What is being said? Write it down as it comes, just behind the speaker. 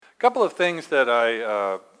couple of things that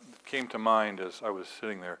I came to mind as I was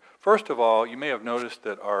sitting there. First of all, you may have noticed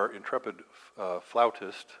that our intrepid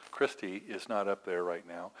flautist, Christy, is not up there right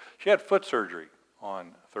now. She had foot surgery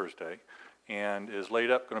on Thursday and is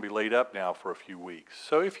going to be laid up now for a few weeks.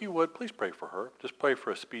 So if you would, please pray for her. Just pray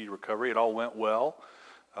for a speedy recovery. It all went well.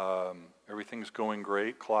 Everything's going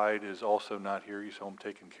great. Clyde is also not here. He's home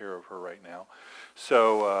taking care of her right now.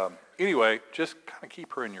 So anyway, just kind of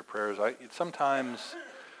keep her in your prayers. Sometimes,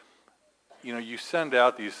 you send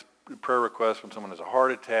out these prayer requests when someone has a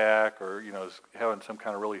heart attack or, is having some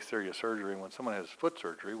kind of really serious surgery. And when someone has foot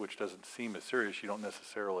surgery, which doesn't seem as serious, you don't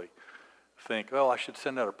necessarily think, oh, I should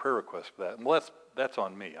send out a prayer request for that. And that's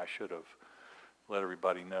on me. I should have let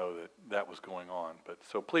everybody know that was going on. But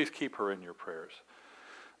so please keep her in your prayers.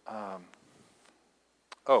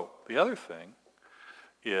 The other thing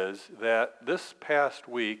is that this past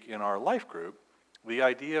week in our life group, the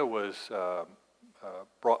idea was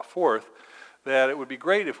brought forth that it would be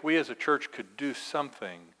great if we as a church could do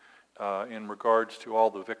something in regards to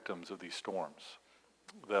all the victims of these storms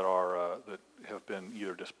that have been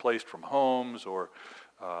either displaced from homes or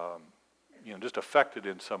just affected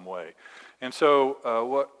in some way. And so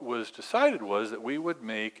what was decided was that we would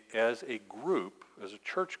make as a group, as a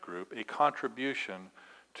church group, a contribution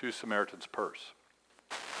to Samaritan's Purse,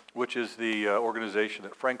 which is the organization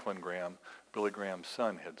that Franklin Graham, Billy Graham's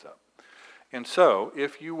son, heads up. And so,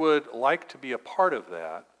 if you would like to be a part of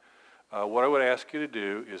that, what I would ask you to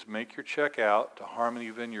do is make your check out to Harmony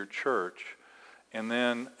Vineyard Church, and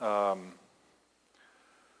then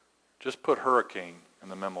just put hurricane in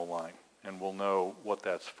the memo line, and we'll know what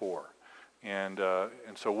that's for. And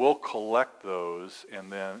so we'll collect those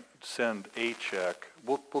and then send a check.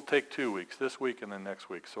 We'll take 2 weeks, this week and then next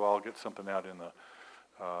week. So I'll get something out in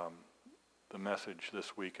the message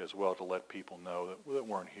this week as well to let people know that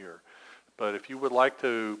weren't here. But if you would like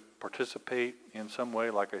to participate in some way,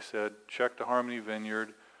 like I said, check to Harmony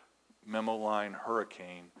Vineyard, memo line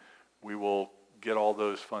hurricane. We will get all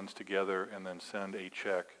those funds together and then send a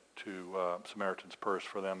check to Samaritan's Purse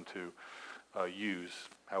for them to use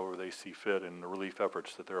however they see fit in the relief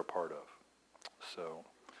efforts that they're a part of. So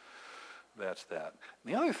that's that.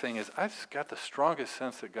 And the other thing is I just got the strongest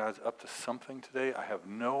sense that God's up to something today. I have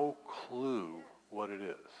no clue what it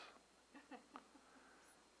is,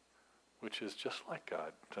 which is just like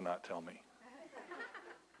God to not tell me.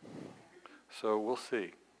 So we'll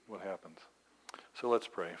see what happens. So let's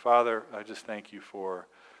pray. Father, I just thank you for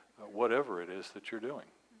whatever it is that you're doing.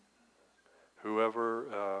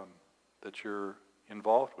 Whoever that you're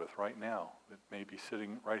involved with right now that may be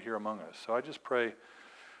sitting right here among us. So I just pray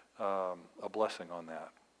a blessing on that.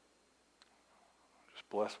 Just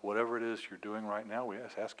bless whatever it is you're doing right now. We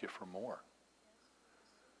just ask you for more.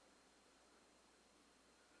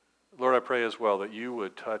 Lord, I pray as well that you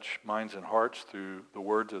would touch minds and hearts through the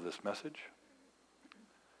words of this message,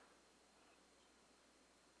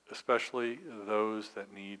 especially those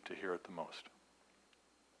that need to hear it the most.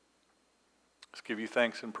 Let's give you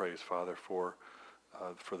thanks and praise, Father, for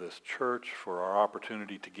this church, for our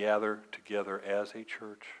opportunity to gather together as a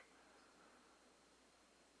church,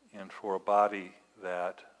 and for a body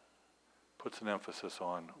that puts an emphasis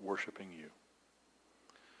on worshiping you.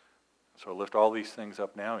 So I lift all these things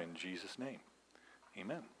up now in Jesus' name.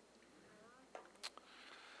 Amen.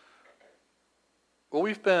 Well,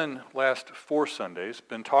 we've been, last 4 Sundays,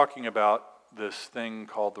 been talking about this thing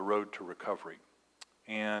called the road to recovery.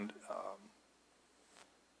 And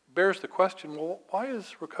bears the question, well, why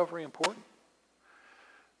is recovery important?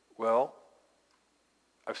 Well,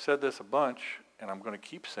 I've said this a bunch, and I'm going to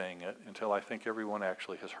keep saying it until I think everyone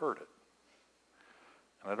actually has heard it.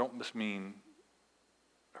 And I don't just mean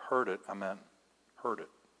heard it, I meant heard it.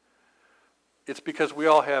 It's because we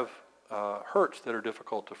all have hurts that are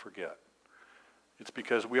difficult to forget. It's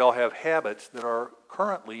because we all have habits that are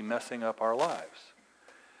currently messing up our lives.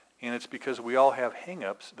 And it's because we all have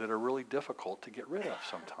hang-ups that are really difficult to get rid of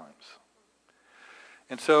sometimes.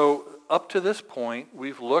 And so up to this point,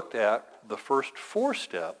 we've looked at the first 4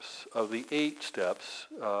 steps of the 8 steps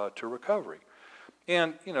to recovery.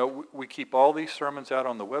 And, we keep all these sermons out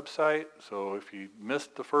on the website, so if you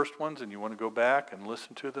missed the first ones and you want to go back and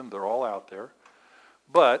listen to them, they're all out there.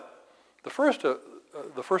 But the first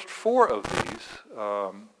 4 of these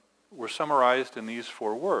were summarized in these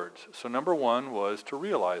 4 words. So number 1 was to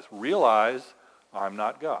realize I'm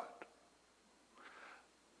not God.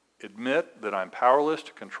 Admit that I'm powerless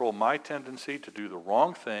to control my tendency to do the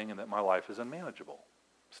wrong thing and that my life is unmanageable.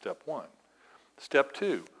 Step 1. Step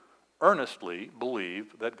 2, earnestly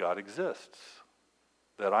believe that God exists,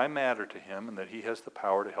 that I matter to him and that he has the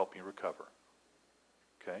power to help me recover.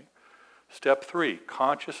 Okay? Step 3,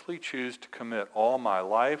 consciously choose to commit all my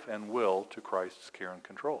life and will to Christ's care and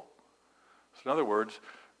control. So in other words,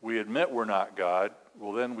 we admit we're not God.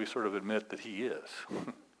 Well, then we sort of admit that he is.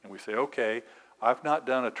 And we say, okay, I've not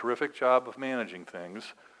done a terrific job of managing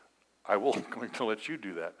things. I'm going to let you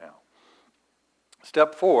do that now.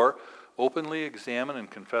 Step 4, openly examine and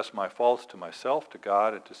confess my faults to myself, to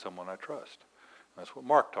God, and to someone I trust. That's what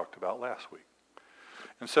Mark talked about last week.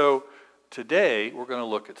 And so today we're going to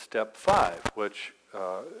look at step 5, which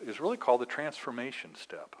is really called the transformation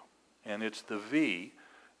step. And it's the V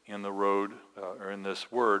in the road, or in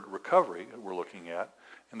this word, recovery, that we're looking at.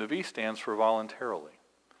 And the V stands for voluntarily.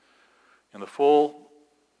 And the full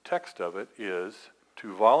text of it is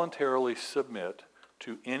to voluntarily submit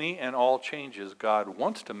to any and all changes God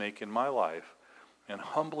wants to make in my life and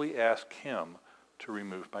humbly ask him to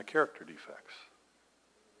remove my character defects.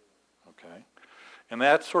 Okay? And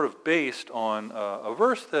that's sort of based on a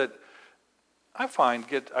verse that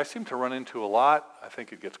I seem to run into a lot. I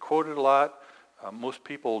think it gets quoted a lot. Most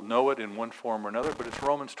people know it in one form or another, but it's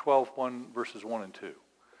Romans 12, verses 1 and 2,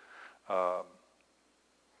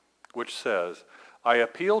 which says, I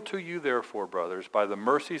appeal to you, therefore, brothers, by the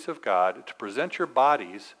mercies of God, to present your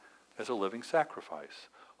bodies as a living sacrifice,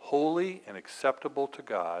 holy and acceptable to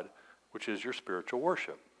God, which is your spiritual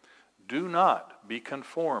worship. Do not be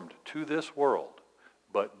conformed to this world,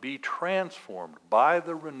 but be transformed by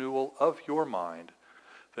the renewal of your mind,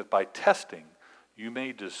 that by testing you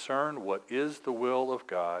may discern what is the will of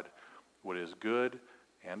God, what is good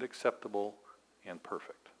and acceptable and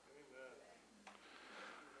perfect.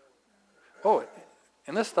 Oh,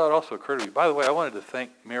 and this thought also occurred to me. By the way, I wanted to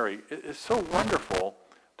thank Mary. It's so wonderful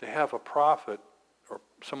to have a prophet or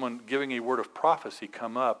someone giving a word of prophecy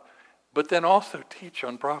come up, but then also teach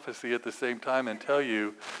on prophecy at the same time and tell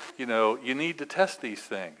you, you need to test these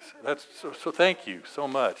things. That's so thank you so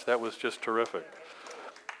much. That was just terrific.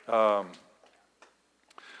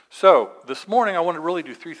 So this morning I want to really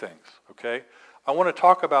do 3 things, okay? I want to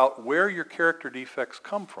talk about where your character defects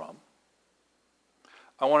come from.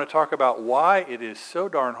 I want to talk about why it is so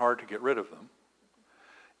darn hard to get rid of them.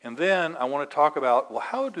 And then I want to talk about, well,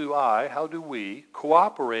 how do we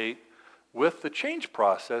cooperate with the change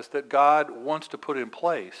process that God wants to put in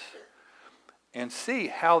place and see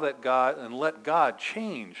how let God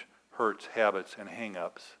change hurts, habits, and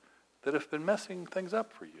hang-ups that have been messing things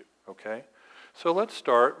up for you, okay? So let's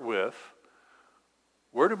start with,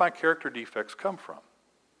 where do my character defects come from?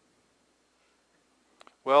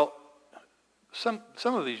 Well, some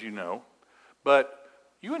of these you know, but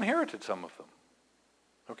you inherited some of them.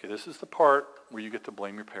 Okay, this is the part where you get to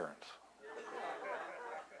blame your parents.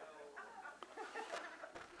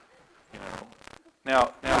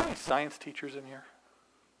 Now, how many science teachers in here?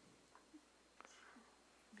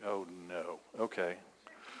 Oh, no. Okay.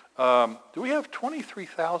 Do we have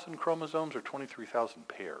 23,000 chromosomes or 23,000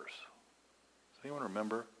 pairs? Does anyone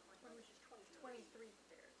remember?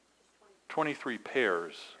 23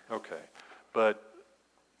 pairs. Okay. But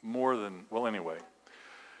more than, well, anyway.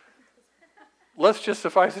 Let's just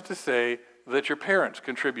suffice it to say that your parents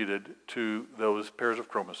contributed to those pairs of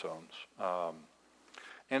chromosomes.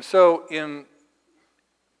 And so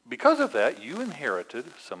because of that, you inherited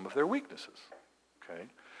some of their weaknesses. Okay?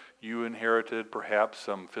 You inherited perhaps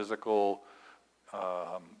some physical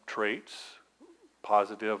traits,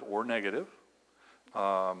 positive or negative.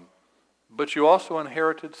 But you also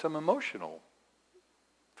inherited some emotional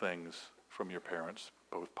things from your parents,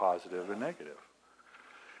 both positive and negative.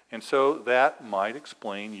 And so that might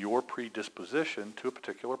explain your predisposition to a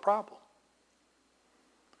particular problem.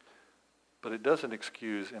 But it doesn't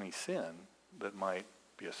excuse any sin that might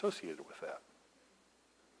be associated with that.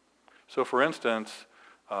 So for instance,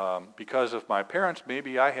 because of my parents,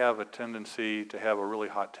 maybe I have a tendency to have a really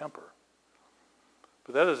hot temper.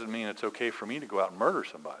 But that doesn't mean it's okay for me to go out and murder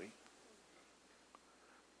somebody.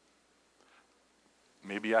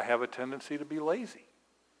 Maybe I have a tendency to be lazy.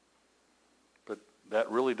 But that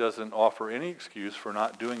really doesn't offer any excuse for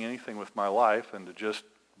not doing anything with my life and to just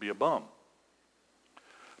be a bum.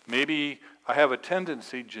 Maybe I have a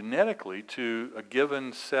tendency genetically to a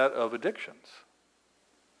given set of addictions.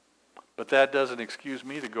 But that doesn't excuse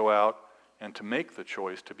me to go out and to make the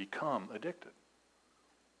choice to become addicted.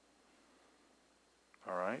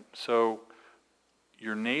 All right? So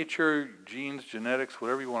your nature, genes, genetics,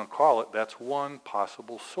 whatever you want to call it, that's one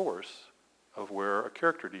possible source of where a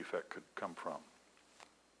character defect could come from.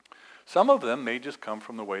 Some of them may just come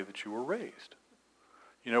from the way that you were raised.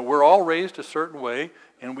 We're all raised a certain way,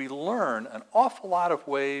 and we learn an awful lot of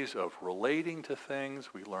ways of relating to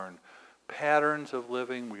things. We learn patterns of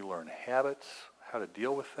living. We learn habits, how to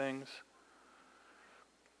deal with things.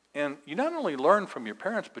 And you not only learn from your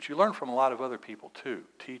parents, but you learn from a lot of other people too.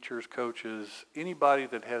 Teachers, coaches, anybody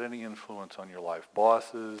that had any influence on your life.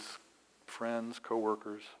 Bosses, friends,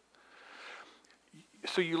 coworkers.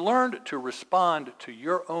 So you learned to respond to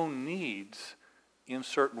your own needs in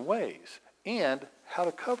certain ways and how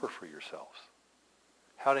to cover for yourselves,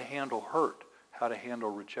 how to handle hurt, how to handle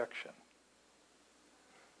rejection.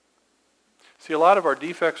 See, a lot of our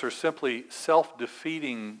defects are simply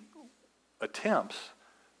self-defeating attempts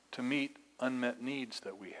to meet unmet needs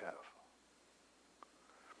that we have.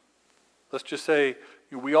 Let's just say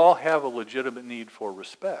we all have a legitimate need for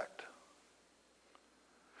respect.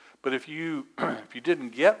 But if you didn't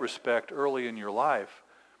get respect early in your life,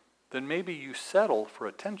 then maybe you settled for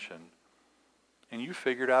attention and you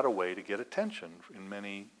figured out a way to get attention in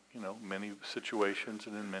many situations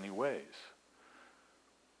and in many ways.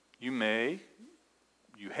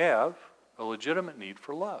 You have a legitimate need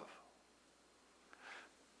for love.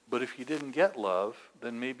 But if you didn't get love,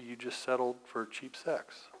 then maybe you just settled for cheap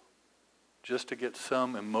sex, just to get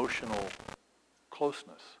some emotional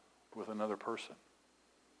closeness with another person.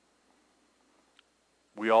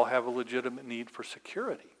 We all have a legitimate need for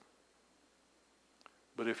security.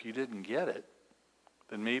 But if you didn't get it,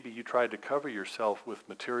 then maybe you tried to cover yourself with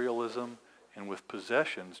materialism and with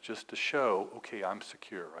possessions just to show, okay, I'm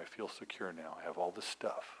secure. I feel secure now. I have all this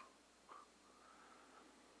stuff.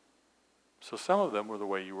 So some of them were the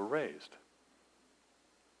way you were raised.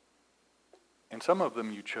 And some of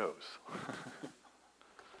them you chose.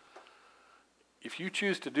 If you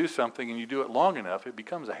choose to do something and you do it long enough, it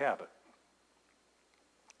becomes a habit.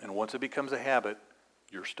 And once it becomes a habit,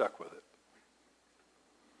 you're stuck with it.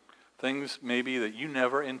 Things maybe that you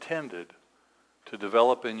never intended to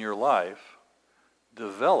develop in your life,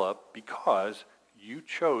 develop because you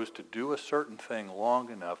chose to do a certain thing long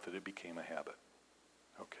enough that it became a habit.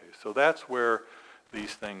 Okay, so that's where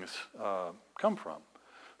these things come from.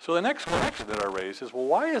 So the next question that I raise is, well,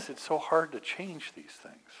 why is it so hard to change these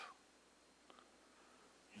things?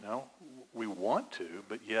 We want to,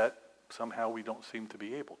 but yet somehow we don't seem to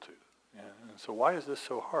be able to. And so why is this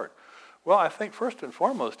so hard? Well, I think first and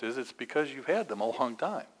foremost it's because you've had them a long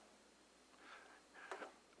time.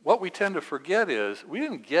 What we tend to forget is we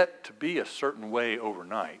didn't get to be a certain way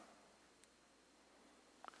overnight.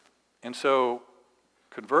 And so,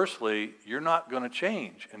 conversely, you're not going to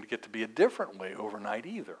change and get to be a different way overnight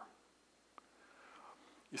either.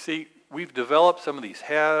 You see, we've developed some of these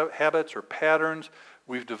habits or patterns.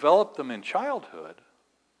 We've developed them in childhood.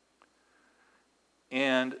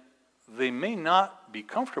 And they may not be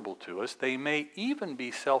comfortable to us. They may even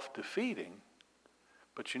be self-defeating.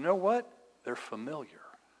 But you know what? They're familiar.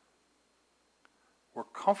 We're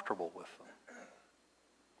comfortable with them.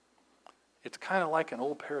 It's kind of like an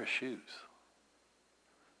old pair of shoes.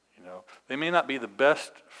 They may not be the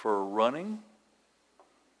best for running,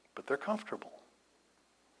 but they're comfortable.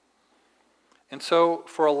 And so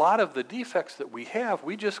for a lot of the defects that we have,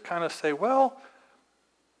 we just kind of say, well,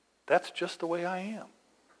 that's just the way I am.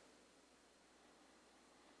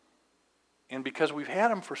 And because we've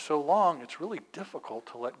had them for so long, it's really difficult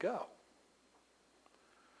to let go.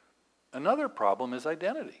 Another problem is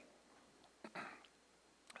identity.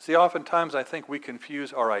 See, oftentimes I think we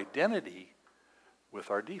confuse our identity with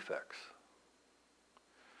our defects.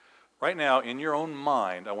 Right now, in your own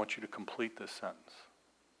mind, I want you to complete this sentence.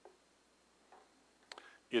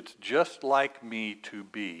 It's just like me to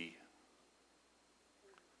be.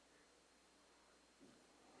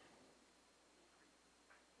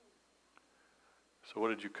 So what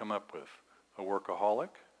did you come up with? A workaholic?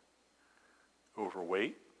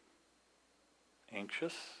 Overweight?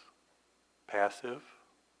 Anxious? Passive?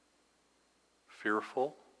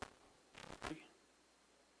 Fearful?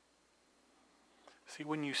 See,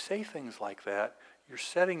 when you say things like that, you're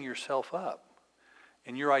setting yourself up.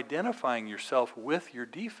 And you're identifying yourself with your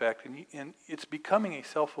defect, and it's becoming a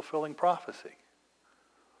self-fulfilling prophecy.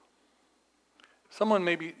 Someone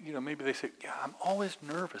maybe they say, yeah, I'm always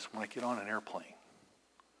nervous when I get on an airplane.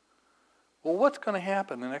 Well, what's going to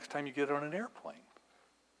happen the next time you get on an airplane?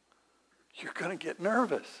 You're going to get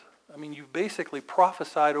nervous. I mean, you've basically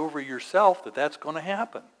prophesied over yourself that that's going to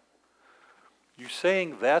happen. You're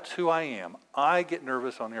saying, that's who I am. I get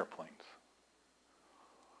nervous on airplanes.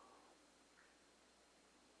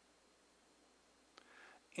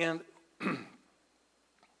 And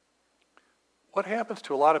what happens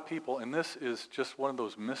to a lot of people, and this is just one of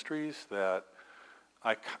those mysteries that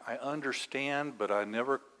I understand, but I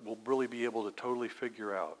never will really be able to totally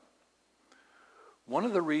figure out. One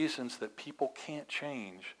of the reasons that people can't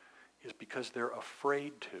change is because they're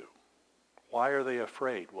afraid to. Why are they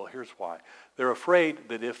afraid? Well, here's why. They're afraid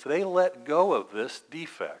that if they let go of this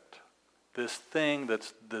defect, this thing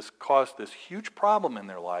that's caused this huge problem in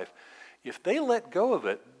their life, if they let go of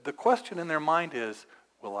it, the question in their mind is,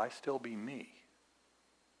 will I still be me?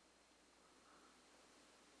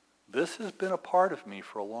 This has been a part of me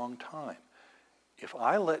for a long time. If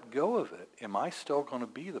I let go of it, am I still going to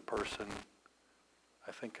be the person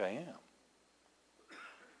I think I am?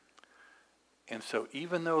 And so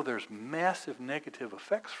even though there's massive negative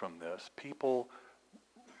effects from this, people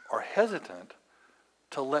are hesitant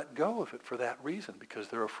to let go of it for that reason, because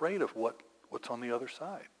they're afraid of what's on the other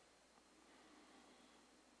side.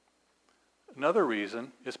 Another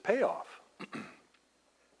reason is payoff.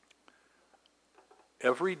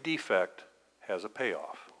 Every defect has a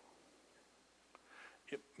payoff.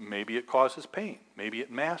 Maybe it causes pain. Maybe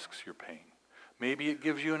it masks your pain. Maybe it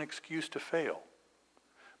gives you an excuse to fail.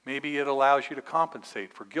 Maybe it allows you to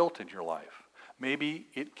compensate for guilt in your life. Maybe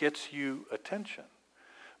it gets you attention.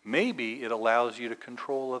 Maybe it allows you to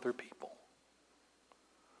control other people.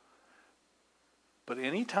 But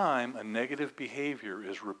any time a negative behavior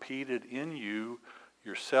is repeated in you,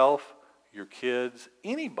 yourself, your kids,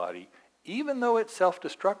 anybody, even though it's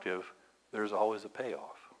self-destructive, there's always a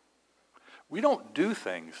payoff. We don't do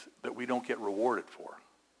things that we don't get rewarded for.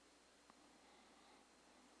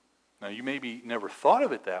 Now, you maybe never thought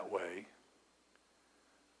of it that way,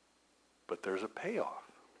 but there's a payoff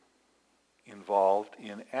involved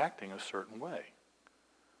in acting a certain way.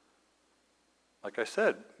 Like I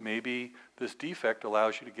said, maybe this defect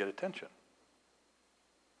allows you to get attention.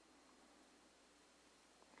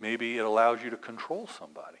 Maybe it allows you to control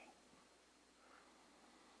somebody.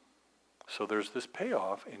 So there's this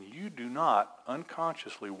payoff, and you do not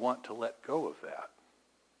unconsciously want to let go of that.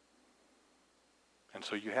 And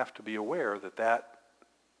so you have to be aware that that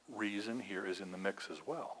reason here is in the mix as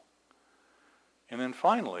well. And then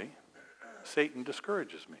finally, Satan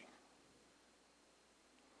discourages me.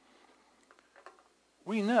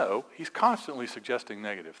 We know he's constantly suggesting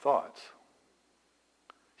negative thoughts.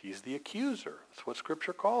 He's the accuser. That's what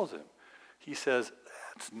Scripture calls him. He says,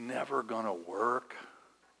 that's never going to work.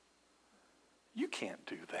 You can't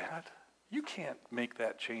do that. You can't make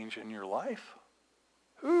that change in your life.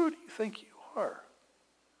 Who do you think you are?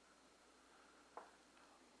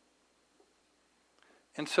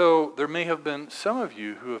 And so there may have been some of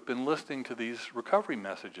you who have been listening to these recovery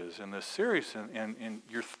messages in this series, and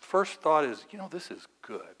your first thought is, this is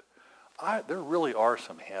good. There really are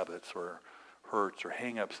some habits or hurts or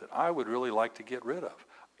hang-ups that I would really like to get rid of.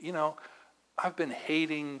 I've been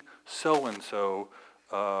hating so-and-so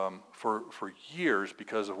for years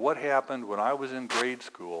because of what happened when I was in grade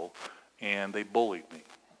school and they bullied me.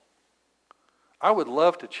 I would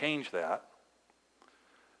love to change that.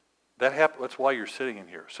 That's why you're sitting in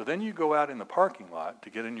here. So then you go out in the parking lot to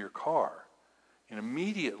get in your car, and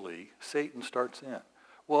immediately Satan starts in.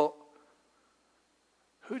 Well,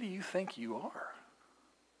 who do you think you are?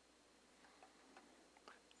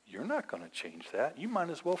 You're not going to change that. You might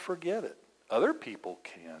as well forget it. Other people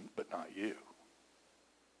can, but not you.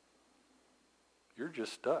 You're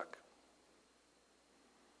just stuck.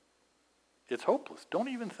 It's hopeless. Don't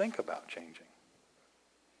even think about changing.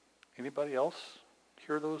 Anybody else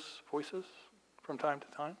hear those voices from time to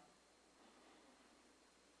time?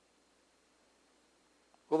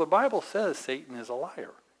 Well, the Bible says Satan is a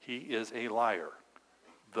liar. He is a liar.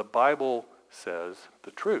 The Bible says the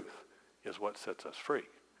truth is what sets us free.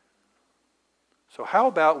 So how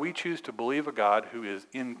about we choose to believe a God who is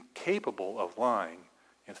incapable of lying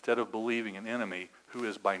instead of believing an enemy who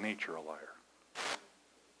is by nature a liar?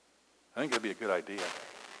 I think that'd be a good idea.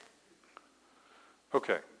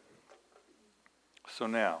 Okay. So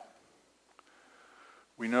now,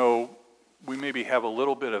 we know we maybe have a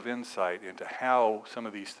little bit of insight into how some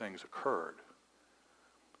of these things occurred.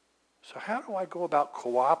 So how do I go about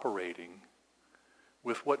cooperating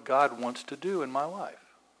with what God wants to do in my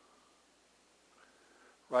life?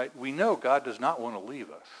 Right? We know God does not want to leave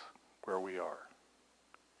us where we are.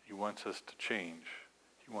 He wants us to change.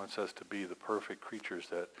 He wants us to be the perfect creatures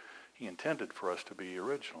that he intended for us to be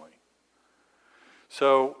originally.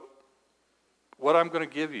 So what I'm going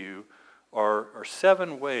to give you are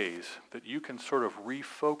 7 ways that you can sort of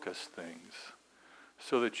refocus things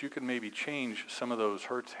so that you can maybe change some of those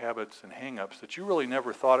hurts, habits, and hang-ups that you really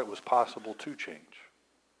never thought it was possible to change.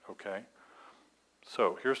 Okay?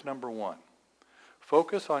 So here's number 1.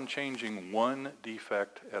 Focus on changing one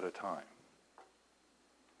defect at a time.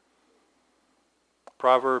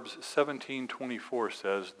 Proverbs 17:24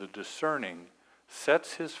 says, "The discerning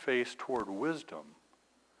sets his face toward wisdom,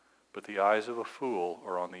 but the eyes of a fool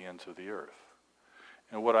are on the ends of the earth."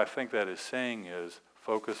 And what I think that is saying is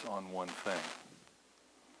focus on one thing.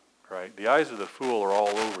 Right? The eyes of the fool are all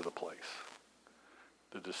over the place.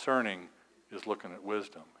 The discerning is looking at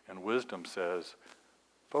wisdom. And wisdom says,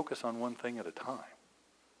 focus on one thing at a time.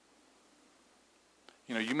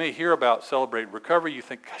 You know, you may hear about Celebrate Recovery. You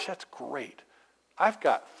think, gosh, that's great. I've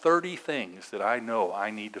got 30 things that I know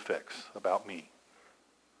I need to fix about me.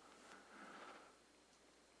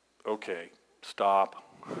 Okay, stop.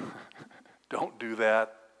 Don't do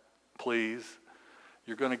that, please.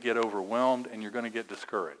 You're going to get overwhelmed and you're going to get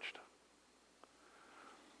discouraged.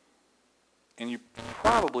 And you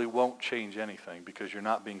probably won't change anything because you're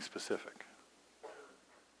not being specific.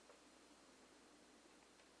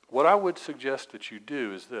 What I would suggest that you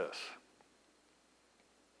do is this.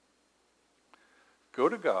 Go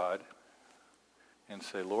to God and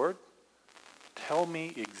say, Lord, tell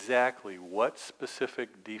me exactly what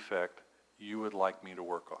specific defect you would like me to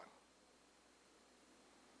work on.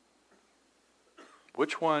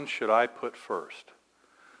 Which one should I put first?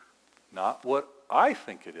 Not what I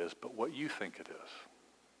think it is, but what you think it is.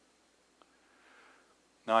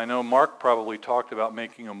 Now, I know Mark probably talked about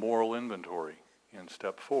making a moral inventory in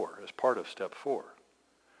step 4, as part of step 4.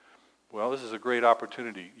 Well, this is a great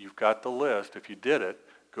opportunity. You've got the list. If you did it,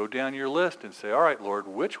 go down your list and say, all right, Lord,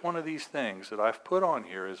 which one of these things that I've put on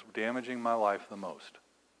here is damaging my life the most?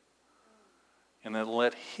 And then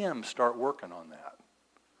let him start working on that.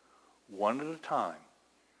 One at a time.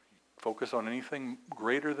 Focus on anything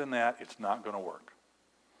greater than that, it's not going to work.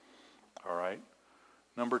 All right?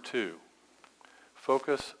 Number 2,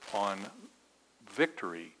 focus on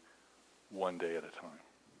victory one day at a time.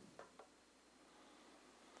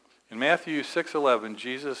 In Matthew 6:11,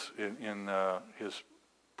 Jesus, in his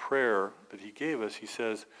prayer that he gave us, he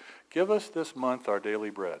says, give us this month our daily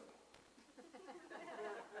bread.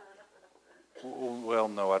 Well,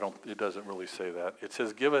 no, it doesn't really say that. It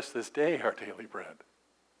says, give us this day our daily bread.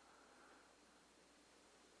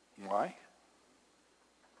 Why?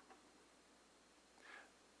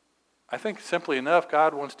 I think simply enough,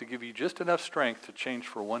 God wants to give you just enough strength to change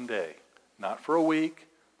for one day. Not for a week,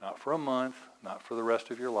 not for a month, not for the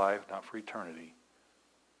rest of your life, not for eternity.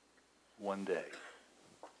 One day.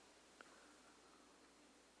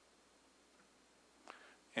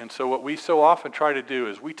 And so what we so often try to do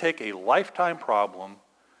is we take a lifetime problem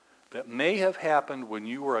that may have happened when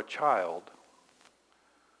you were a child,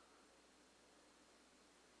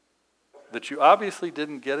 that you obviously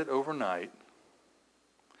didn't get it overnight,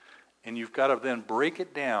 and you've got to then break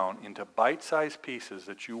it down into bite-sized pieces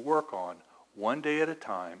that you work on one day at a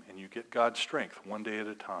time, and you get God's strength one day at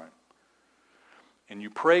a time. And you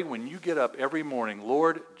pray when you get up every morning,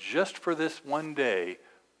 Lord, just for this one day,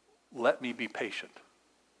 let me be patient.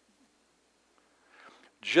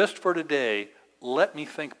 Just for today, let me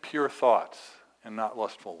think pure thoughts and not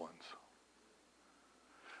lustful ones.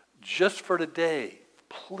 Just for today,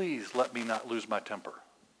 please let me not lose my temper.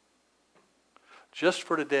 Just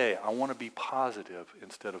for today, I want to be positive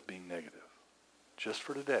instead of being negative. Just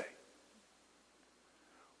for today.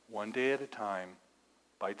 One day at a time,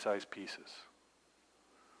 bite-sized pieces.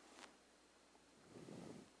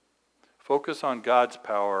 Focus on God's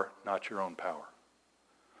power, not your own power.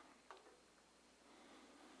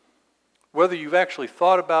 Whether you've actually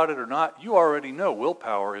thought about it or not, you already know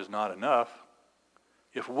willpower is not enough.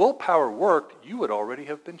 If willpower worked, you would already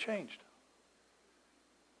have been changed.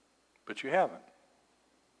 But you haven't.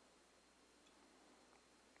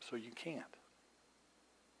 So you can't.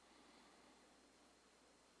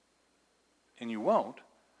 And you won't,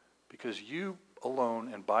 because you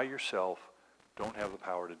alone and by yourself don't have the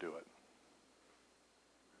power to do it.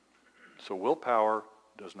 So willpower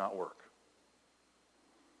does not work.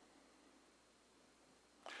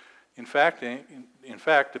 In fact,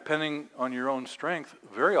 depending on your own strength,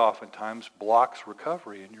 very oftentimes blocks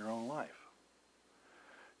recovery in your own life.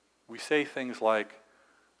 We say things like,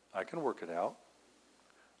 I can work it out.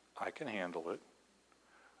 I can handle it.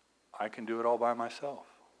 I can do it all by myself.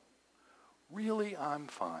 Really, I'm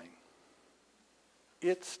fine.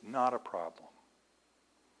 It's not a problem.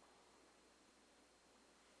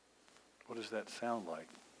 What does that sound like?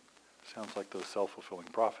 Sounds like those self-fulfilling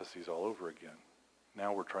prophecies all over again.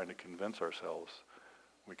 Now we're trying to convince ourselves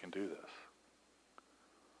we can do this.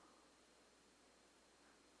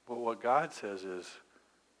 But what God says is,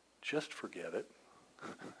 just forget it.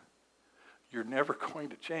 You're never going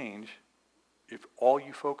to change if all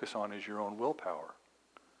you focus on is your own willpower.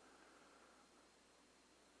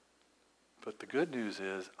 But the good news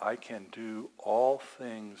is, I can do all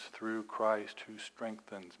things through Christ who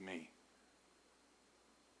strengthens me.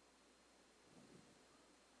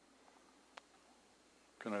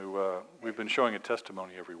 we've been showing a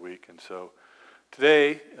testimony every week, and so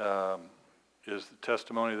today is the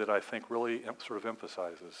testimony that I think really sort of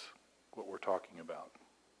emphasizes what we're talking about.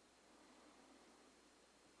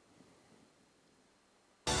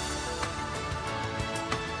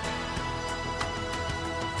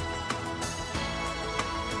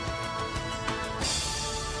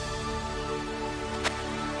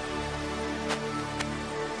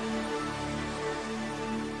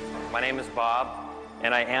 My name is Bob,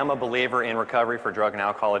 and I am a believer in recovery for drug and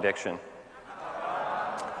alcohol addiction.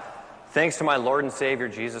 Thanks to my Lord and Savior,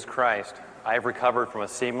 Jesus Christ, I have recovered from a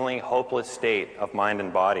seemingly hopeless state of mind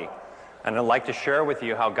and body. And I'd like to share with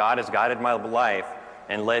you how God has guided my life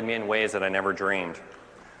and led me in ways that I never dreamed.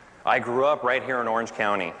 I grew up right here in Orange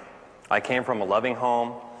County. I came from a loving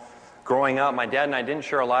home. Growing up, my dad and I didn't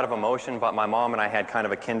share a lot of emotion, but my mom and I had kind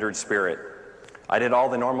of a kindred spirit. I did all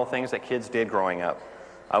the normal things that kids did growing up.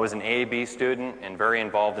 I was an A-B student and very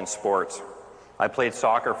involved in sports. I played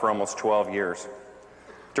soccer for almost 12 years.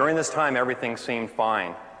 During this time, everything seemed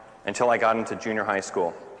fine until I got into junior high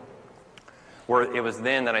school, where it was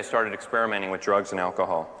then that I started experimenting with drugs and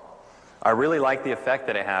alcohol. I really liked the effect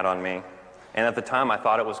that it had on me, and at the time I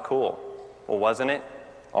thought it was cool. Well, wasn't it?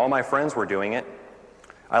 All my friends were doing it.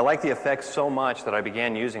 I liked the effect so much that I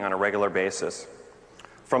began using on a regular basis.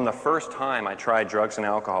 From the first time I tried drugs and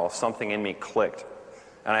alcohol, something in me clicked,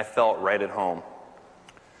 and I felt right at home.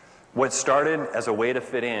 What started as a way to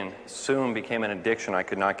fit in soon became an addiction I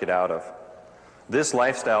could not get out of. This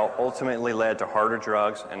lifestyle ultimately led to harder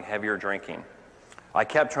drugs and heavier drinking. I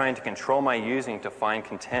kept trying to control my using to find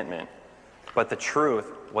contentment, but the truth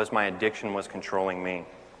was my addiction was controlling me.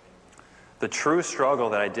 The true struggle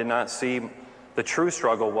was that I did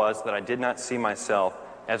not see myself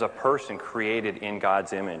as a person created in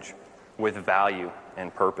God's image with value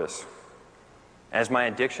and purpose. As my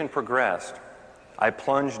addiction progressed, I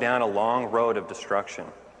plunged down a long road of destruction.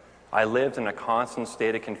 I lived in a constant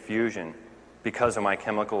state of confusion because of my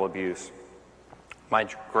chemical abuse. My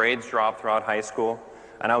grades dropped throughout high school,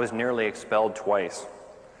 and I was nearly expelled twice.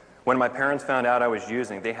 When my parents found out I was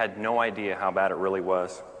using, they had no idea how bad it really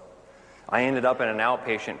was. I ended up in an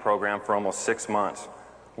outpatient program for almost 6 months,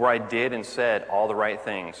 where I did and said all the right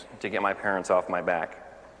things to get my parents off my back.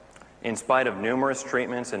 In spite of numerous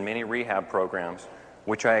treatments and many rehab programs,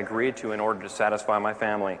 which I agreed to in order to satisfy my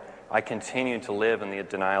family, I continued to live in the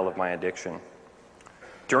denial of my addiction.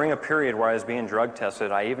 During a period where I was being drug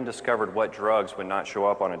tested, I even discovered what drugs would not show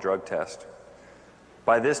up on a drug test.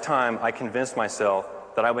 By this time, I convinced myself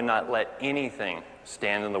that I would not let anything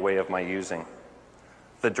stand in the way of my using.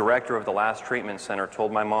 The director of the last treatment center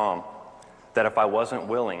told my mom that if I wasn't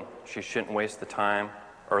willing, she shouldn't waste the time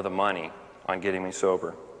or the money on getting me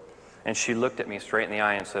sober. And she looked at me straight in the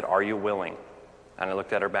eye and said, "Are you willing?" And I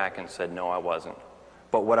looked at her back and said, "No, I wasn't."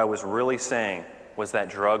 But what I was really saying was that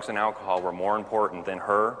drugs and alcohol were more important than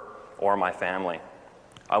her or my family.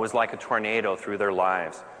 I was like a tornado through their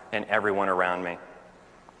lives and everyone around me.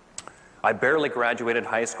 I barely graduated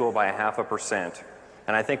high school by 0.5%,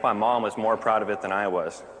 and I think my mom was more proud of it than I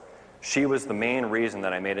was. She was the main reason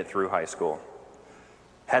that I made it through high school.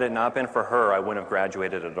 Had it not been for her, I wouldn't have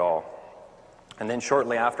graduated at all. And then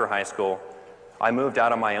shortly after high school, I moved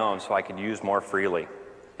out on my own so I could use more freely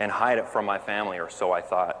and hide it from my family, or so I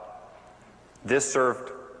thought.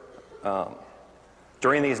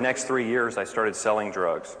 During these next 3 years, I started selling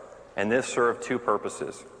drugs, and this served two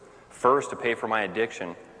purposes. First, to pay for my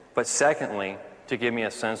addiction, but secondly, to give me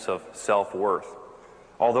a sense of self-worth.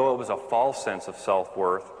 Although it was a false sense of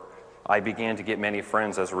self-worth, I began to get many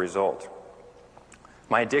friends as a result.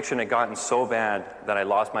 My addiction had gotten so bad that I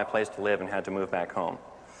lost my place to live and had to move back home.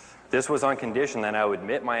 This was on condition that I would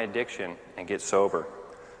admit my addiction and get sober.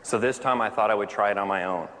 So this time I thought I would try it on my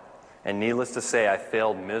own. And needless to say, I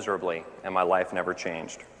failed miserably and my life never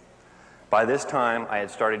changed. By this time, I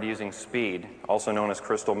had started using speed, also known as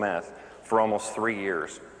crystal meth, for almost 3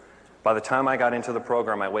 years. By the time I got into the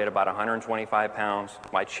program, I weighed about 125 pounds,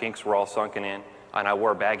 my cheeks were all sunken in, and I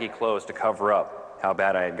wore baggy clothes to cover up how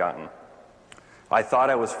bad I had gotten. I thought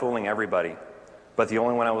I was fooling everybody, but the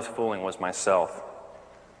only one I was fooling was myself.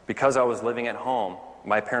 Because I was living at home,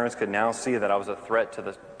 my parents could now see that I was a threat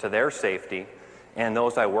to their safety and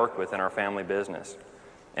those I worked with in our family business.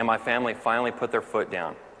 And my family finally put their foot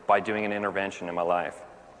down by doing an intervention in my life.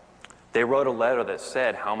 They wrote a letter that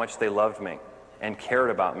said how much they loved me and cared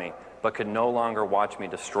about me, but could no longer watch me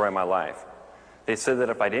destroy my life. They said that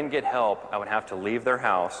if I didn't get help, I would have to leave their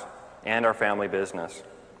house and our family business.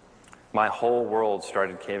 My whole world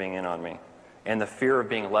started caving in on me, and the fear of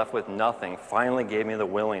being left with nothing finally gave me the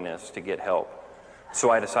willingness to get help. So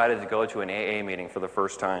I decided to go to an AA meeting for the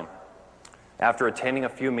first time. After attending a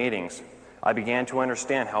few meetings, I began to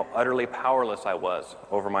understand how utterly powerless I was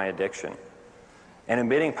over my addiction. And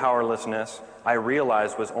admitting powerlessness, I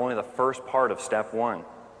realized, was only the first part of step one.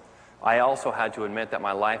 I also had to admit that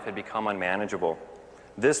my life had become unmanageable.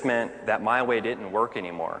 This meant that my way didn't work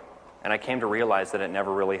anymore, and I came to realize that it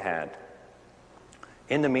never really had.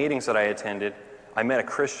 In the meetings that I attended, I met a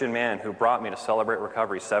Christian man who brought me to Celebrate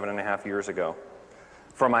Recovery 7.5 years ago.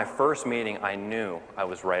 From my first meeting, I knew I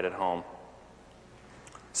was right at home.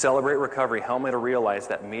 Celebrate Recovery helped me to realize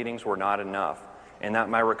that meetings were not enough, and that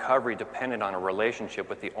my recovery depended on a relationship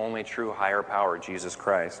with the only true higher power, Jesus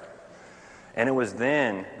Christ. And it was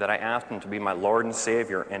then that I asked him to be my Lord and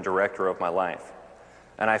Savior and director of my life.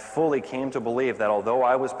 And I fully came to believe that although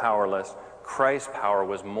I was powerless, Christ's power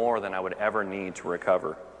was more than I would ever need to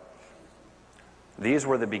recover. These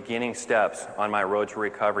were the beginning steps on my road to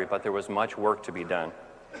recovery, but there was much work to be done.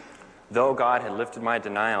 Though God had lifted my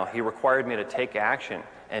denial, He required me to take action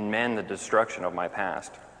and mend the destruction of my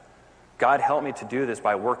past. God helped me to do this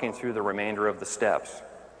by working through the remainder of the steps.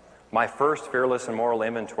 My first fearless and moral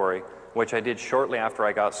inventory, which I did shortly after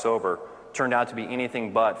I got sober, turned out to be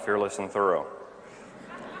anything but fearless and thorough.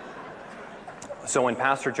 So when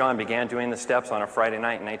Pastor John began doing the steps on a Friday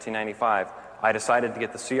night in 1995, I decided to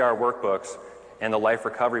get the CR workbooks and the Life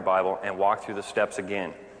Recovery Bible and walk through the steps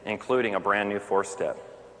again, including a brand new fourth step.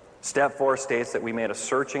 Step 4 states that we made a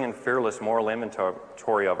searching and fearless moral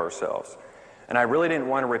inventory of ourselves. And I really didn't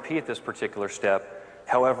want to repeat this particular step.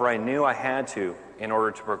 However, I knew I had to in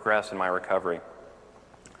order to progress in my recovery.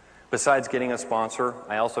 Besides getting a sponsor,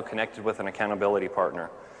 I also connected with an accountability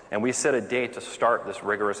partner. And we set a date to start this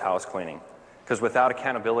rigorous house cleaning. Because without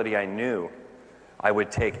accountability, I knew I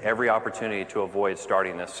would take every opportunity to avoid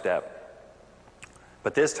starting this step.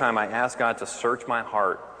 But this time I asked God to search my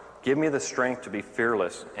heart, give me the strength to be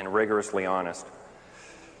fearless and rigorously honest.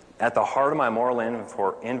 At the heart of my moral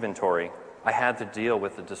inventory, I had to deal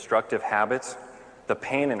with the destructive habits, the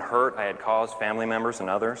pain and hurt I had caused family members and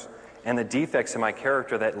others, and the defects in my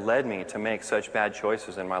character that led me to make such bad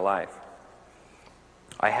choices in my life.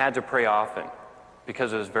 I had to pray often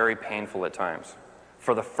because it was very painful at times.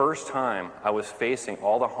 For the first time, I was facing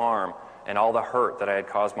all the harm and all the hurt that I had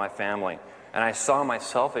caused my family, and I saw my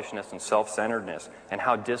selfishness and self-centeredness and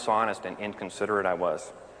how dishonest and inconsiderate I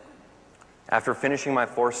was. After finishing my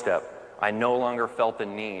fourth step, I no longer felt the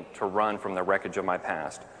need to run from the wreckage of my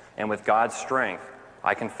past, and with God's strength,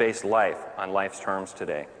 I can face life on life's terms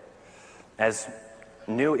today. As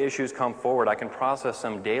new issues come forward, I can process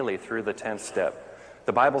them daily through the 10th step.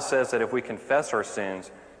 The Bible says that if we confess our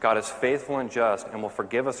sins, God is faithful and just and will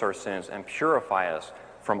forgive us our sins and purify us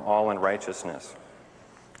from all unrighteousness.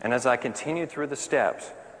 And as I continued through the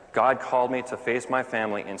steps, God called me to face my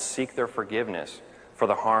family and seek their forgiveness for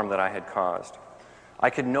the harm that I had caused. I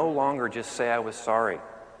could no longer just say I was sorry.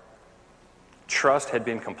 Trust had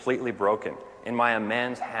been completely broken, and my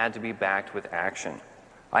amends had to be backed with action.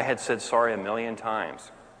 I had said sorry 1,000,000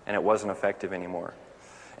 times, and it wasn't effective anymore.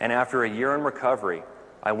 And after a year in recovery,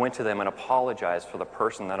 I went to them and apologized for the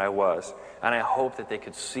person that I was, and I hoped that they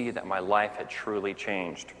could see that my life had truly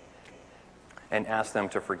changed, and asked them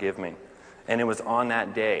to forgive me. And it was on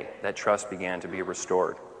that day that trust began to be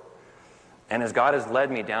restored. And as God has led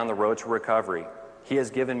me down the road to recovery, He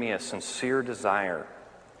has given me a sincere desire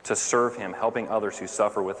to serve Him, helping others who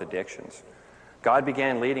suffer with addictions. God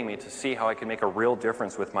began leading me to see how I could make a real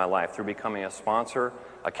difference with my life through becoming a sponsor,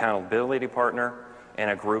 accountability partner, and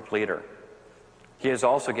a group leader. He has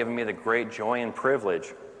also given me the great joy and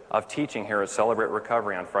privilege of teaching here at Celebrate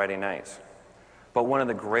Recovery on Friday nights. But one of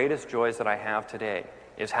the greatest joys that I have today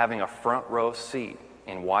is having a front row seat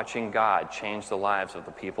in watching God change the lives of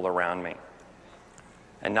the people around me.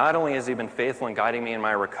 And not only has He been faithful in guiding me in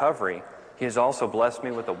my recovery, He has also blessed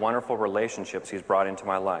me with the wonderful relationships He's brought into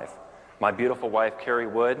my life. My beautiful wife, Carrie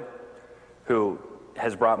Wood, who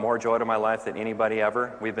has brought more joy to my life than anybody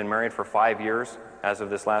ever. We've been married for 5 years as of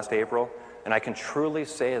this last April, and I can truly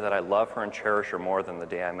say that I love her and cherish her more than the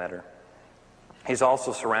day I met her. He's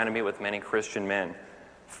also surrounded me with many Christian men,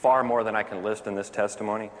 far more than I can list in this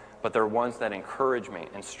testimony, but they're ones that encourage me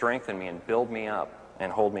and strengthen me and build me up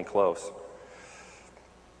and hold me close.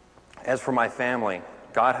 As for my family,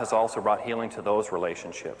 God has also brought healing to those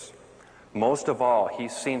relationships. Most of all,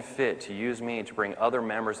 He's seen fit to use me to bring other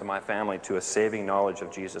members of my family to a saving knowledge of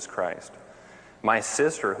Jesus Christ. My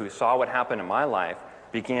sister, who saw what happened in my life,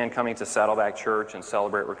 began coming to Saddleback Church and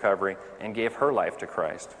Celebrate Recovery and gave her life to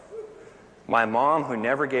Christ. My mom, who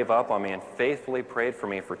never gave up on me and faithfully prayed for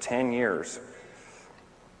me for 10 years,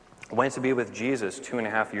 went to be with Jesus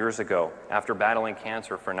 2.5 years ago after battling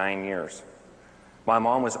cancer for 9 years. My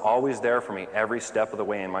mom was always there for me every step of the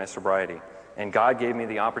way in my sobriety, and God gave me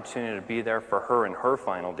the opportunity to be there for her in her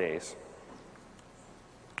final days,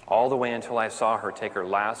 all the way until I saw her take her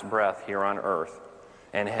last breath here on earth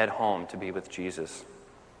and head home to be with Jesus.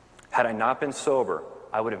 Had I not been sober,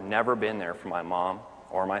 I would have never been there for my mom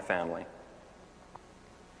or my family.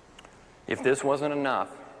 If this wasn't enough,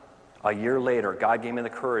 a year later, God gave me the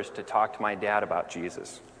courage to talk to my dad about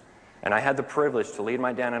Jesus. And I had the privilege to lead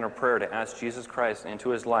my dad in a prayer to ask Jesus Christ into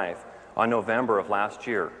his life on November of last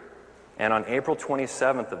year. And on April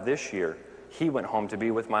 27th of this year, he went home to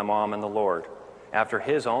be with my mom and the Lord after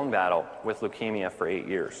his own battle with leukemia for 8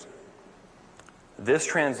 years. This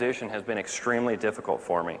transition has been extremely difficult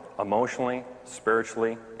for me, emotionally,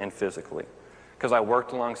 spiritually, and physically, because I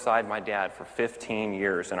worked alongside my dad for 15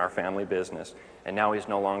 years in our family business, and now he's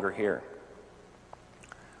no longer here.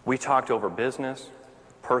 We talked over business,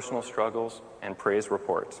 personal struggles, and praise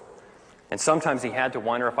reports. And sometimes he had to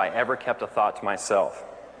wonder if I ever kept a thought to myself.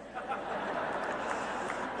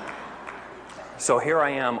 So here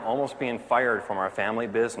I am, almost being fired from our family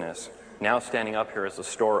business, now standing up here as the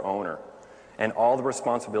store owner, and all the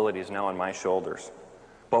responsibility is now on my shoulders.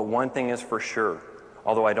 But one thing is for sure,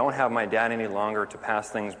 although I don't have my dad any longer to pass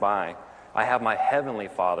things by, I have my Heavenly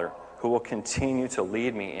Father who will continue to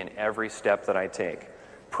lead me in every step that I take.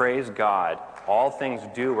 Praise God, all things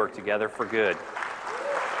do work together for good.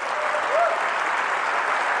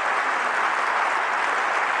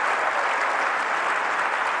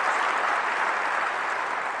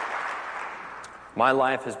 My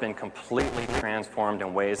life has been completely transformed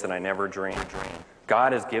in ways that I never dreamed.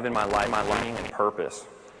 God has given my life meaning and purpose.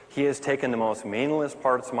 He has taken the most meaningless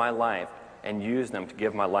parts of my life and used them to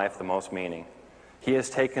give my life the most meaning.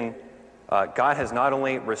 God has not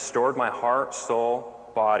only restored my heart,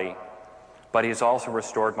 soul, body, but He's also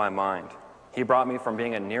restored my mind. He brought me from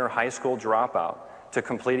being a near high school dropout to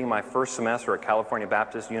completing my first semester at California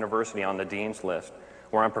Baptist University on the Dean's List,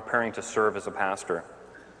 where I'm preparing to serve as a pastor.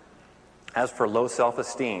 As for low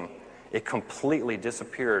self-esteem, it completely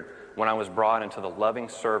disappeared when I was brought into the loving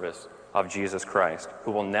service of Jesus Christ,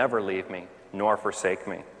 who will never leave me nor forsake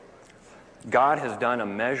me. God has done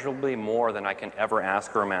immeasurably more than I can ever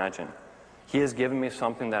ask or imagine. He has given me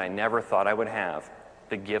something that I never thought I would have,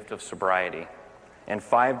 the gift of sobriety. And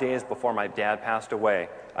 5 days before my dad passed away,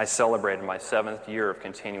 I celebrated my 7th year of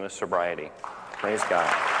continuous sobriety. Praise God.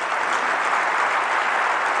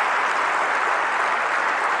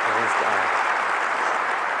 Praise God.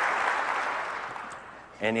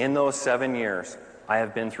 And in those 7 years, I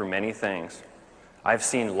have been through many things. I've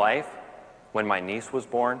seen life when my niece was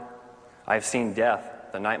born. I've seen death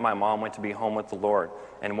the night my mom went to be home with the Lord,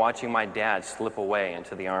 and watching my dad slip away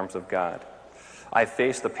into the arms of God. I've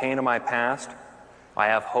faced the pain of my past. I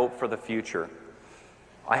have hope for the future.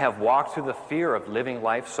 I have walked through the fear of living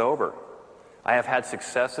life sober. I have had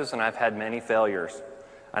successes and I've had many failures.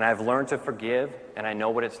 And I've learned to forgive, and I know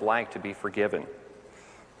what it's like to be forgiven.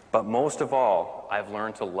 But most of all, I've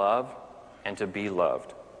learned to love and to be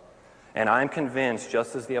loved. And I'm convinced,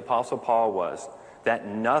 just as the Apostle Paul was, that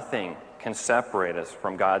nothing can separate us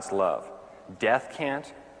from God's love. Death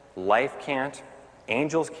can't, life can't,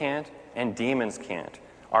 angels can't, and demons can't.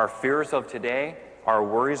 Our fears of today, our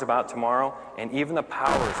worries about tomorrow, and even the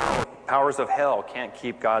powers of hell can't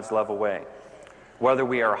keep God's love away. Whether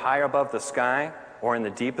we are high above the sky or in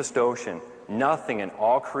the deepest ocean, nothing in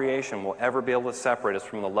all creation will ever be able to separate us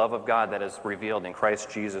from the love of God that is revealed in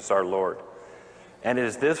Christ Jesus our Lord. And it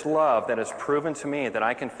is this love that has proven to me that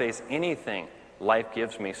I can face anything life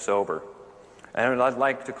gives me sober. And I'd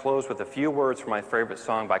like to close with a few words from my favorite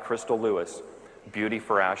song by Crystal Lewis, Beauty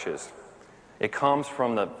for Ashes. It comes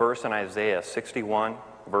from the verse in Isaiah 61,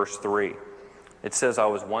 verse 3. It says, I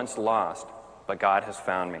was once lost, but God has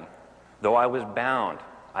found me. Though I was bound,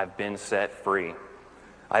 I've been set free.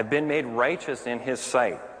 I've been made righteous in His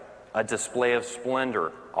sight, a display of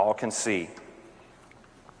splendor all can see.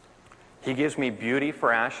 He gives me beauty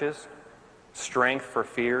for ashes, strength for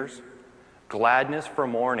fears, gladness for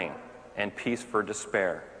mourning, and peace for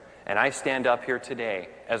despair. And I stand up here today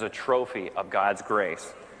as a trophy of God's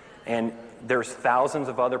grace. And there's thousands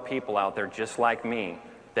of other people out there just like me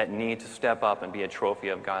that need to step up and be a trophy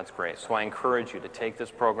of God's grace. So I encourage you to take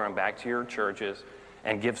this program back to your churches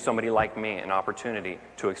and give somebody like me an opportunity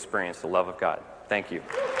to experience the love of God. Thank you.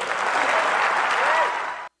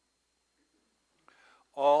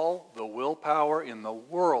 All the willpower in the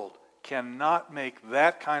world cannot make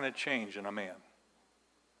that kind of change in a man.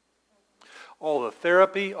 All the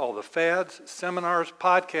therapy, all the fads, seminars,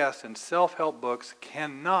 podcasts, and self-help books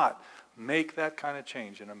cannot make that kind of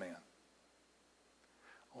change in a man.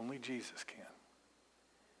 Only Jesus can.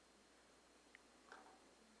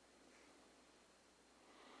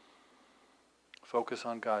 Focus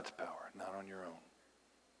on God's power, not on your own.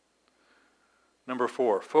 Number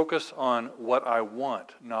 4, focus on what I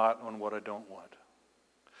want, not on what I don't want.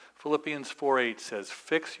 Philippians 4:8 says,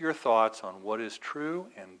 fix your thoughts on what is true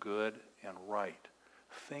and good and right.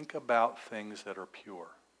 Think about things that are pure.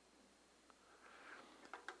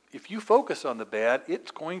 If you focus on the bad,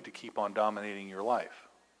 it's going to keep on dominating your life.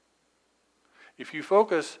 If you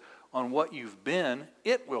focus on what you've been,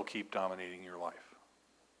 it will keep dominating your life.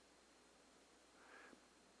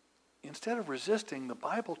 Instead of resisting, the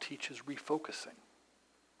Bible teaches refocusing.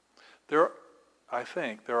 I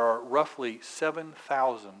think there are roughly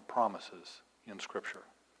 7,000 promises in Scripture.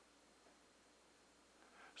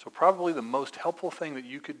 So probably the most helpful thing that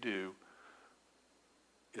you could do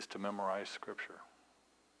is to memorize Scripture.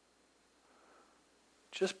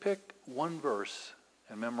 Just pick one verse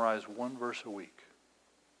and memorize one verse a week.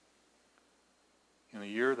 In a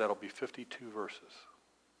year, that'll be 52 verses.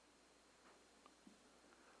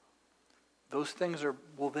 Those things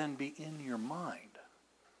will then be in your mind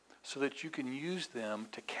so that you can use them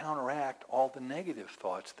to counteract all the negative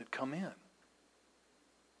thoughts that come in.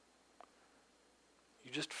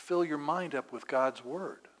 You just fill your mind up with God's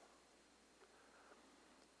Word.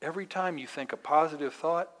 Every time you think a positive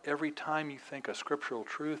thought, every time you think a scriptural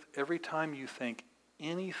truth, every time you think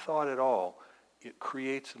any thought at all, it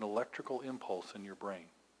creates an electrical impulse in your brain.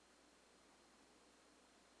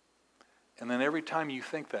 And then every time you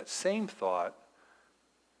think that same thought,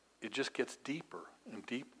 it just gets deeper and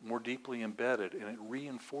more deeply embedded, and it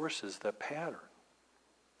reinforces that pattern.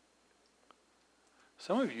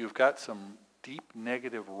 Some of you have got some deep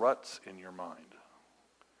negative ruts in your mind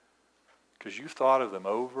because you've thought of them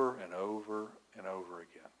over and over and over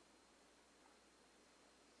again.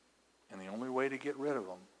 And the only way to get rid of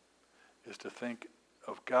them is to think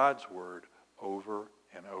of God's Word over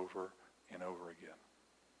and over and over again.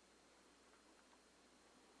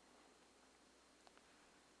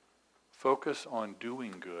 Focus on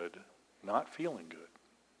doing good, not feeling good.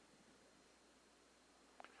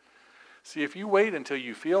 See, if you wait until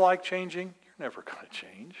you feel like changing, you're never going to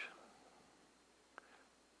change.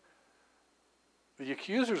 The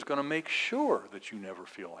accuser is going to make sure that you never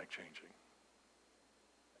feel like changing.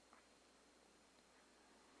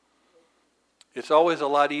 It's always a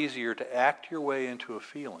lot easier to act your way into a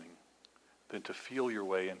feeling than to feel your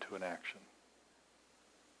way into an action.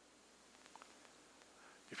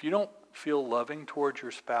 If you don't feel loving towards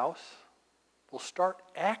your spouse, well, start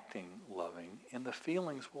acting loving and the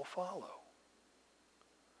feelings will follow.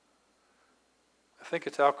 I think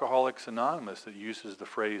it's Alcoholics Anonymous that uses the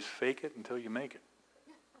phrase, fake it until you make it.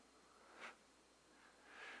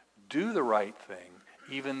 Do the right thing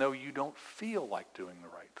even though you don't feel like doing the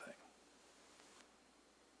right thing.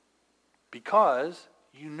 Because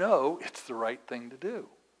you know it's the right thing to do.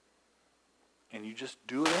 And you just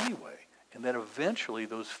do it anyway. And then eventually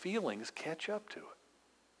those feelings catch up to it.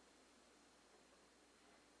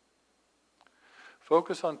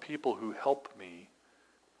 Focus on people who help me,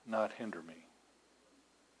 not hinder me.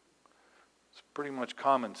 It's pretty much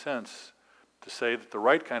common sense to say that the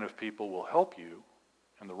right kind of people will help you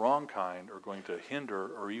and the wrong kind are going to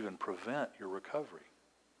hinder or even prevent your recovery.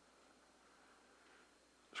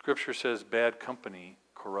 Scripture says bad company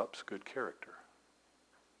corrupts good character.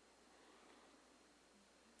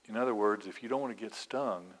 In other words, if you don't want to get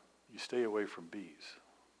stung, you stay away from bees.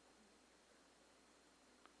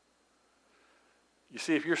 You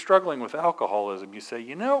see, if you're struggling with alcoholism, you say,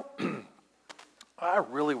 I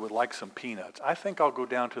really would like some peanuts. I think I'll go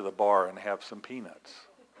down to the bar and have some peanuts.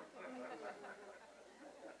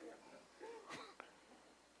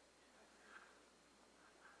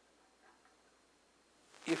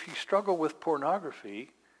 If you struggle with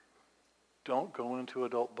pornography, don't go into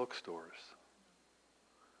adult bookstores.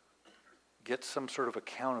 Get some sort of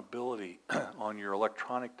accountability on your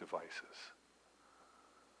electronic devices.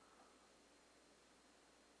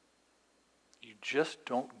 You just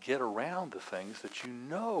don't get around the things that you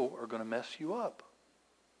know are going to mess you up.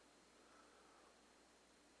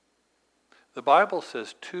 The Bible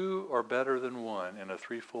says 2 are better than 1, and a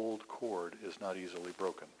threefold cord is not easily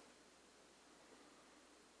broken.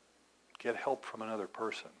 Get help from another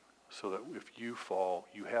person so that if you fall,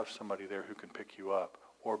 you have somebody there who can pick you up.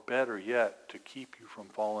 Or better yet, to keep you from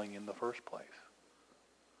falling in the first place.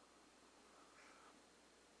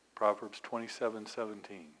 Proverbs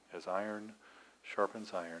 27:17, as iron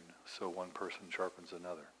sharpens iron, so one person sharpens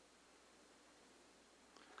another.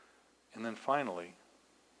 And then finally,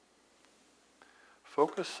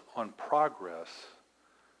 focus on progress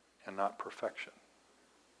and not perfection.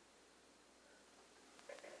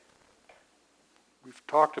 We've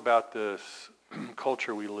talked about this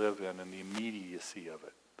culture we live in and the immediacy of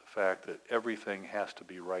it. The fact that everything has to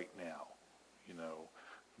be right now. You know,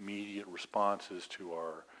 immediate responses to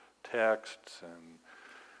our texts and,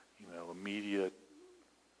 you know, immediate,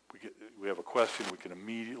 we have a question, we can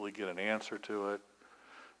immediately get an answer to it,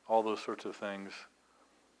 all those sorts of things.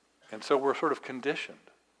 And so we're sort of conditioned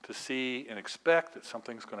to see and expect that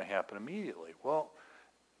something's going to happen immediately. Well,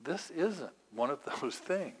 this isn't one of those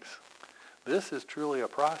things. This is truly a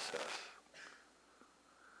process.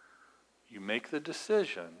 You make the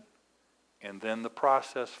decision, and then the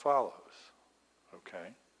process follows.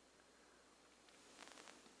 Okay?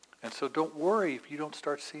 And so don't worry if you don't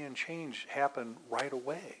start seeing change happen right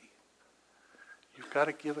away. You've got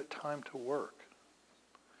to give it time to work.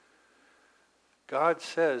 God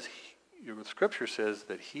says, the Scripture says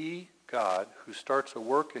that He, God, who starts a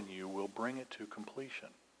work in you will bring it to completion.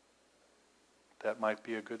 That might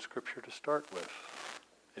be a good scripture to start with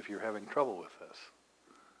if you're having trouble with this.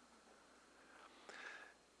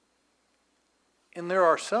 And there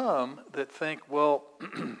are some that think, well,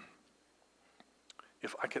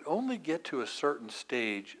 if I could only get to a certain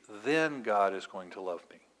stage, then God is going to love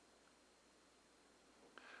me.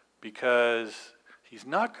 Because He's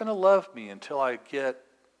not going to love me until I get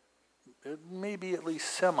maybe at least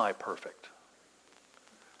semi-perfect.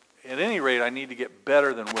 At any rate, I need to get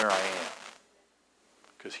better than where I am.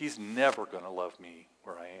 Because He's never going to love me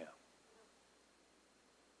where I am.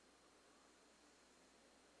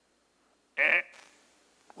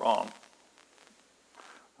 Wrong.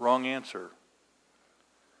 Wrong answer.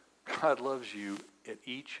 God loves you at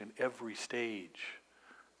each and every stage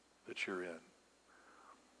that you're in.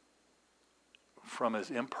 From as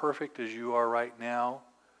imperfect as you are right now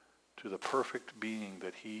to the perfect being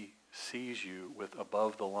that He sees you with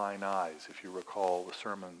above the line eyes. If you recall the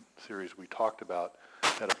sermon series we talked about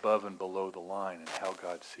that above and below the line and how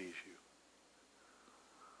God sees you.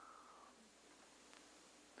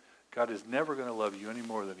 God is never going to love you any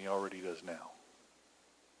more than He already does now.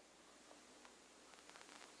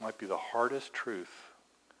 Might be the hardest truth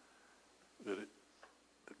that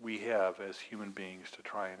we have as human beings to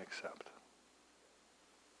try and accept.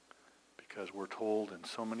 Because we're told in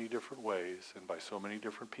so many different ways and by so many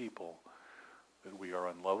different people that we are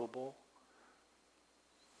unlovable,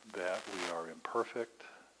 that we are imperfect,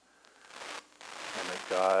 and that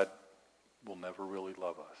God will never really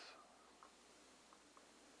love us.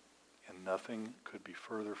 And nothing could be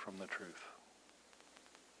further from the truth.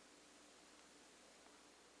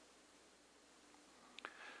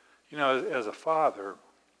 You know, as a father,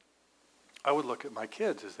 I would look at my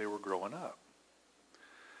kids as they were growing up.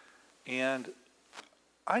 And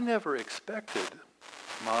I never expected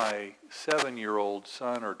my 7-year-old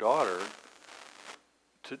son or daughter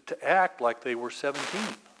to act like they were 17.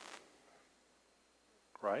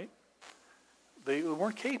 Right? They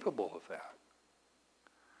weren't capable of that.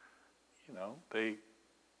 You know, they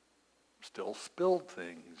still spilled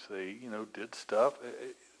things. They, you know, did stuff.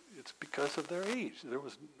 It's because of their age.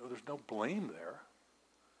 There's no blame there.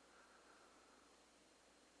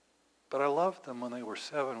 But I loved them when they were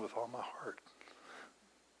 7 with all my heart.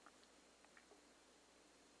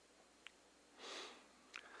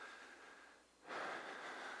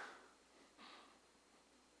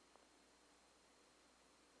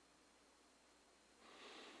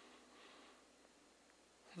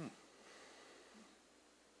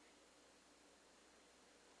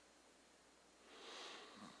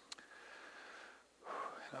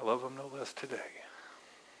 I love them no less today.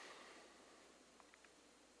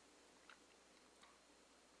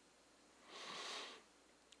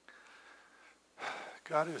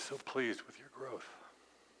 God is so pleased with your growth.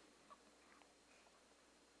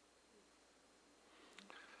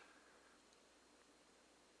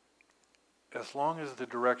 As long as the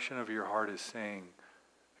direction of your heart is saying,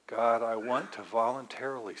 God, I want to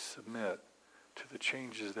voluntarily submit to the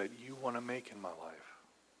changes that you want to make in my life.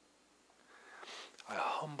 I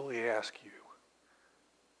humbly ask you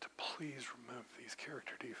to please remove these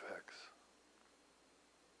character defects.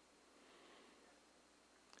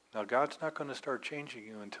 Now, God's not going to start changing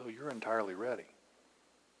you until you're entirely ready.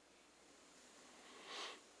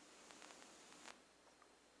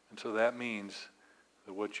 And so that means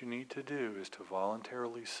that what you need to do is to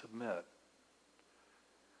voluntarily submit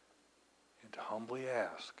and to humbly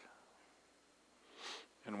ask.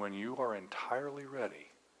 And when you are entirely ready,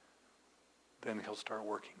 then He'll start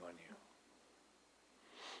working on you.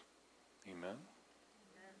 Amen?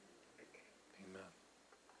 Amen.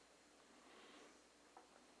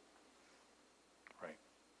 Right.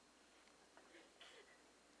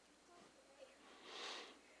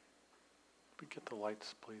 Can we get the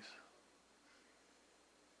lights, please?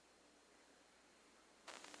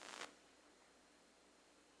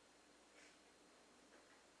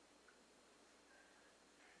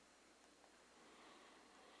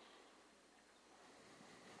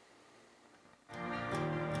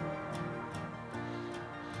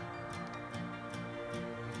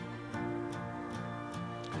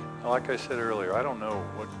 And like I said earlier, I don't know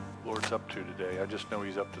what Lord's up to today. I just know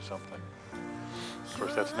he's up to something. Of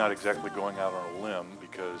course, that's not exactly going out on a limb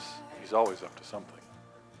because he's always up to something.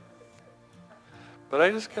 But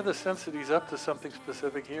I just get the sense that he's up to something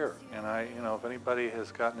specific here. And if anybody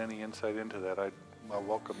has gotten any insight into that, I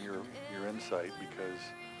welcome your insight because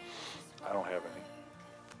I don't have any.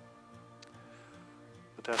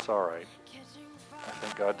 But that's all right. I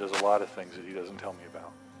think God does a lot of things that he doesn't tell me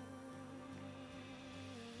about.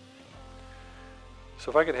 So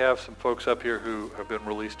if I could have some folks up here who have been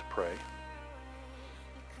released to pray.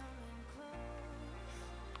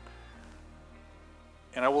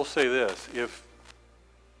 And I will say this, if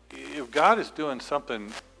God is doing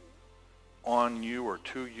something on you or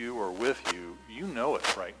to you or with you, you know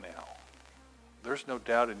it right now. There's no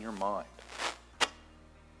doubt in your mind.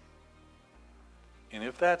 And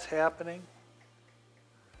if that's happening,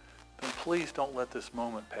 then please don't let this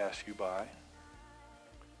moment pass you by.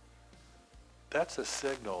 That's a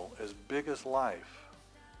signal as big as life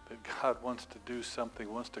that God wants to do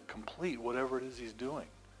something, wants to complete whatever it is he's doing.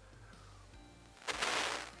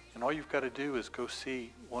 And all you've got to do is go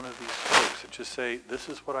see one of these folks and just say, this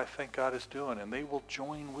is what I think God is doing, and they will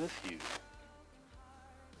join with you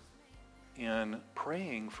in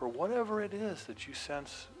praying for whatever it is that you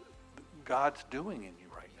sense God's doing in you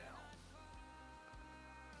right now.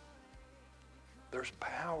 There's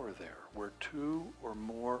power there where two or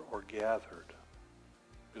more are gathered,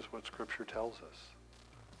 is what Scripture tells us.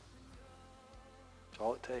 It's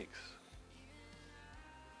all it takes.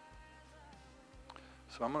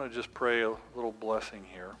 So I'm going to just pray a little blessing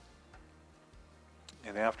here.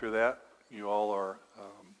 And after that, you all are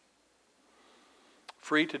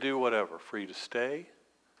free to do whatever. Free to stay,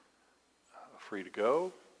 free to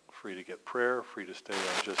go, free to get prayer, free to stay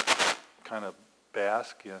and just kind of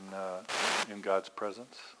bask in God's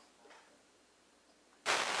presence.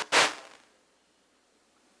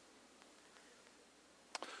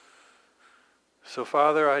 So,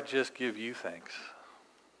 Father, I just give you thanks.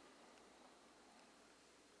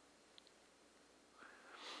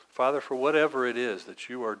 Father, for whatever it is that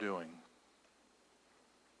you are doing,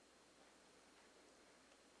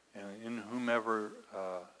 and in whomever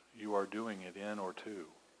you are doing it in or to,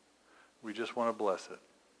 we just want to bless it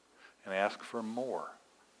and ask for more.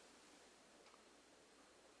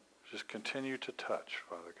 Just continue to touch,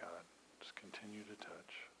 Father God. Just continue to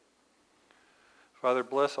touch. Father,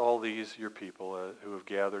 bless all these, your people who have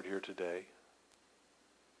gathered here today.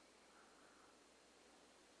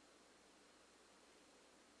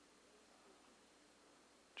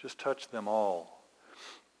 Just touch them all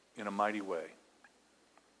in a mighty way.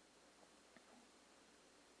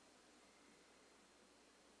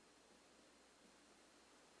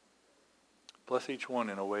 Bless each one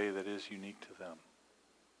in a way that is unique to them.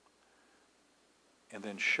 And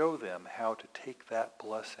then show them how to take that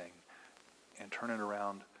blessing and turn it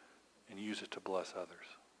around and use it to bless others.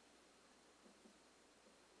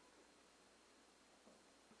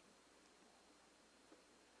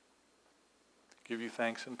 Give you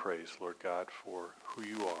thanks and praise, Lord God, for who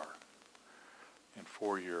you are and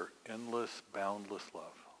for your endless, boundless love.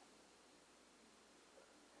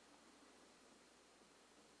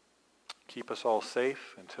 Keep us all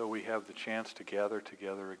safe until we have the chance to gather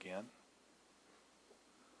together again.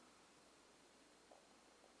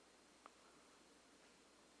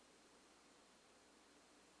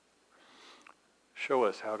 Show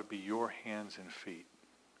us how to be your hands and feet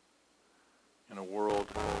in a world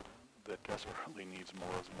that desperately needs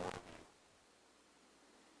more of you.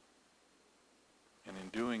 And in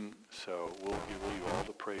doing so, we'll give you all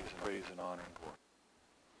the praise and honor and glory.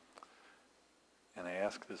 And I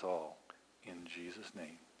ask this all in Jesus'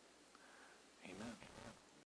 name.